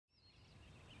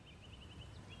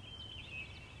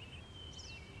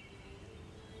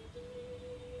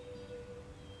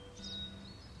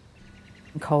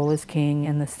Coal is king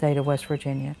in the state of West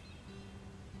Virginia.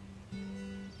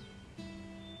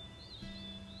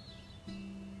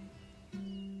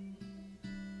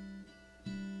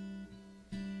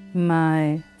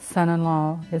 My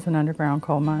son-in-law is an underground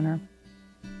coal miner.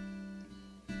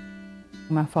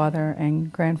 My father and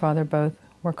grandfather both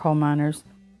were coal miners.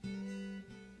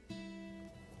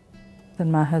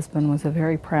 And my husband was a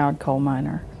very proud coal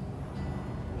miner.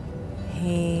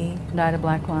 He died of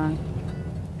black lung.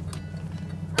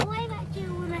 I'll wave at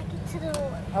you when I get to the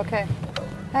door. Okay.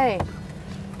 Hey.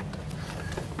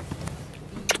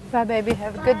 Bye, baby.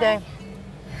 Have a good day.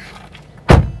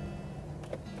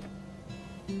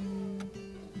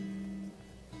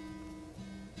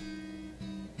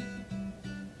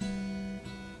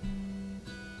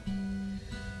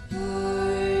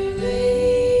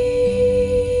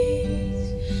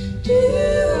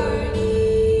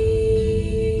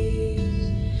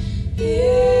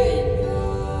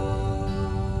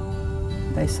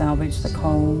 They salvage the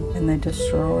coal and they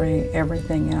destroy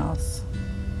everything else.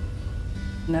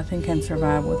 Nothing can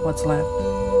survive with what's left.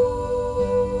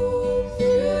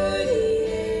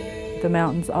 The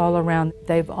mountains all around,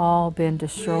 they've all been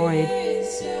destroyed.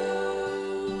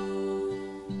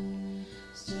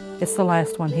 It's the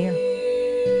last one here.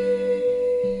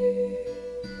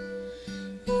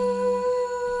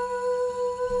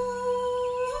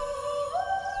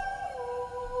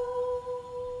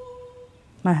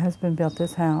 My husband built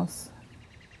this house.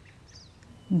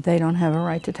 They don't have a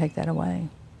right to take that away.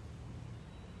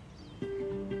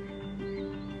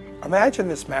 Imagine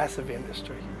this massive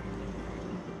industry.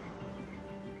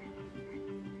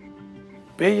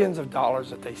 Billions of dollars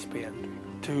that they spend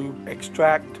to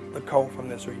extract the coal from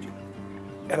this region.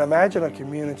 And imagine a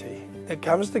community that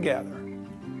comes together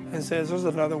and says, there's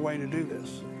another way to do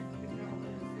this.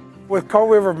 With Coal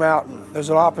River Mountain, there's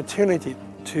an opportunity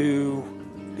to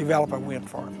develop a wind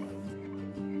farm.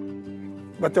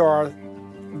 But there are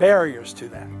barriers to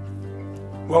that.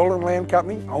 Rolling Land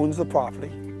Company owns the property,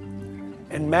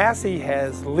 and Massey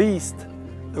has leased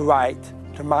the right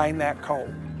to mine that coal.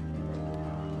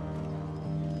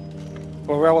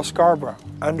 Lorella Scarborough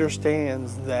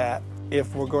understands that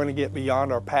if we're going to get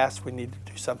beyond our past, we need to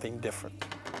do something different.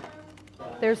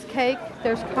 There's cake,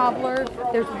 there's cobbler,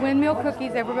 there's windmill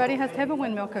cookies. Everybody has to have a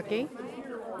windmill cookie.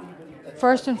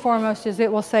 First and foremost is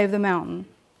it will save the mountain.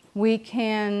 We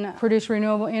can produce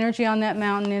renewable energy on that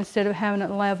mountain instead of having it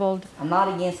leveled. I'm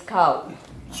not against coal.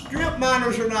 Strip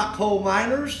miners are not coal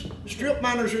miners. Strip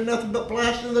miners are nothing but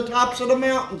blasting the tops of the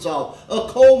mountains off. A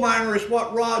coal miner is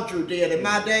what Roger did and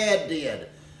my dad did.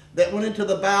 That went into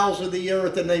the bowels of the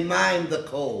earth and they mined the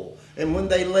coal. And when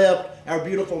they left, our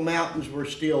beautiful mountains were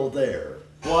still there.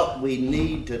 What we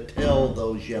need to tell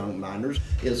those young miners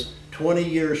is 20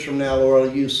 years from now, Laura,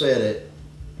 you said it,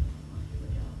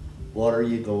 what are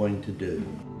you going to do?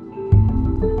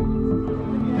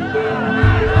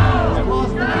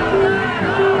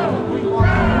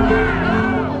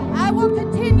 I will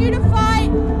continue to fight,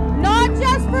 not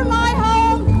just for my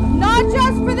home, not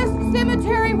just for the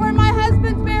cemetery where my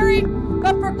husband's buried,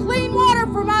 but for clean water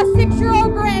for my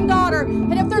 6-year-old granddaughter.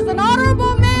 And if there's an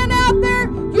honorable man out there,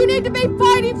 you need to be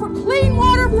fighting for clean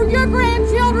water for your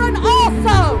grandchildren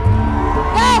also.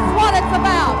 That's what it's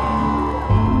about.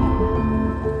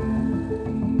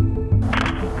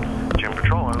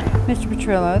 Mr.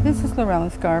 Petrillo, this is Lorella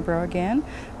Scarborough again,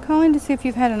 calling to see if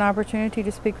you've had an opportunity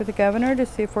to speak with the governor, to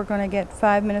see if we're going to get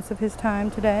 5 minutes of his time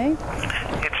today.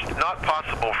 It's not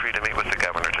possible for you to meet with the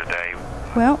governor today.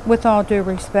 Well, with all due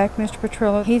respect, Mr.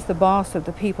 Petrillo, he's the boss of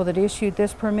the people that issued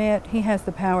this permit. He has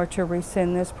the power to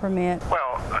rescind this permit.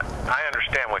 Well, I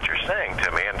understand what you're saying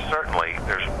to me, and certainly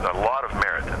there's a lot of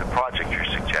merit to the project you're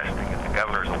suggesting, and the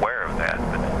governor's aware of that.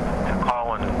 But to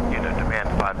call and demand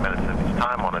 5 minutes of his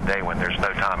time on a day when there's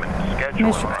no time in his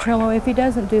schedule. Mr. Petrillo, if he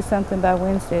doesn't do something by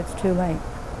Wednesday, it's too late.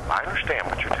 I understand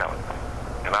what you're telling me.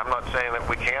 And I'm not saying that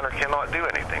we can or cannot do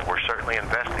anything. We're certainly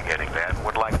investigating that and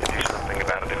would like to do something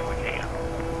about it if we can.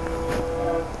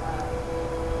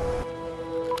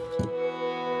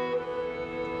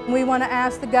 We want to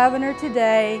ask the governor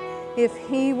today if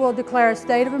he will declare a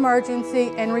state of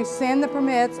emergency and rescind the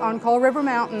permits on Coal River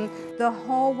Mountain. The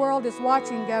whole world is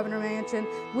watching, Governor Manchin.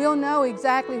 We'll know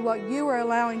exactly what you are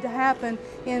allowing to happen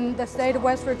in the state of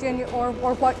West Virginia or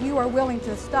what you are willing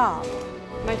to stop.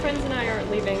 My friends and I aren't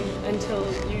leaving until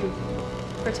you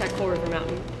protect Coal River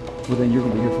Mountain. Well, then you're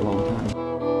going to be here for a long time.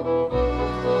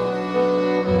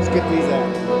 Let's get these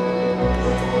out.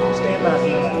 Stand by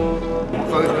me.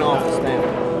 Closing off the stand.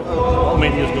 All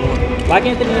media's going. Why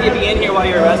can't the media be in here while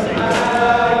you're arresting?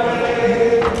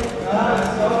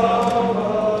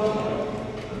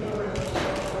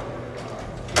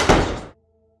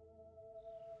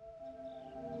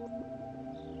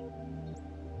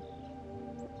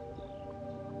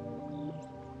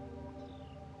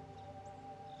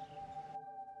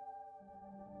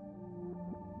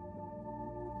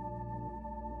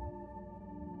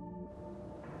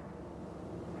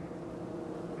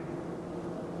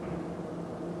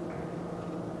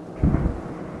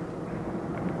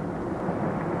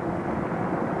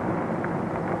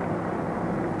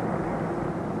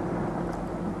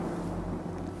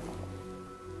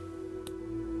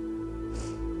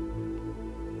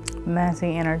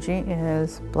 Massey Energy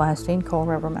is blasting Coal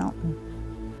River Mountain.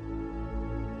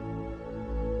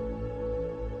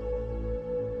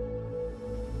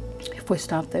 If we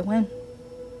stop, they win.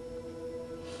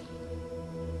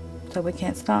 So we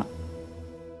can't stop.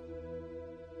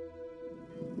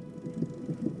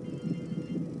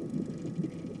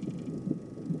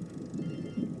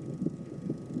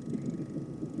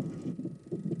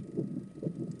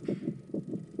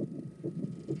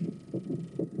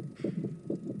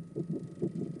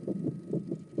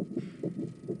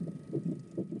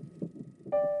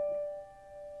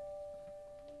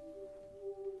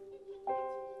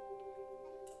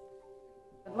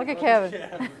 Look at Kevin.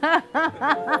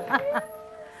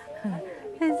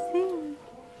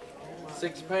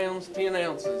 6 pounds, 10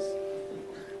 ounces.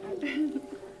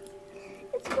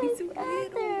 It's my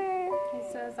brother. He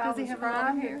says I was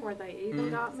right before they even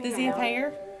got me. Does he have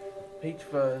hair? Peach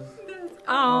fuzz.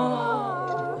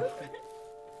 Oh.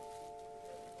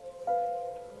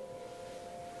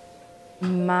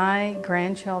 My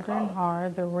grandchildren are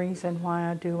the reason why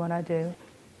I do what I do.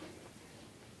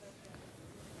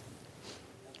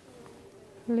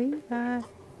 Levi.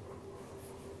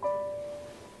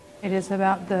 It is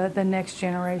about the next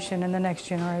generation and the next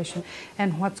generation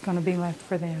and what's going to be left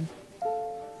for them.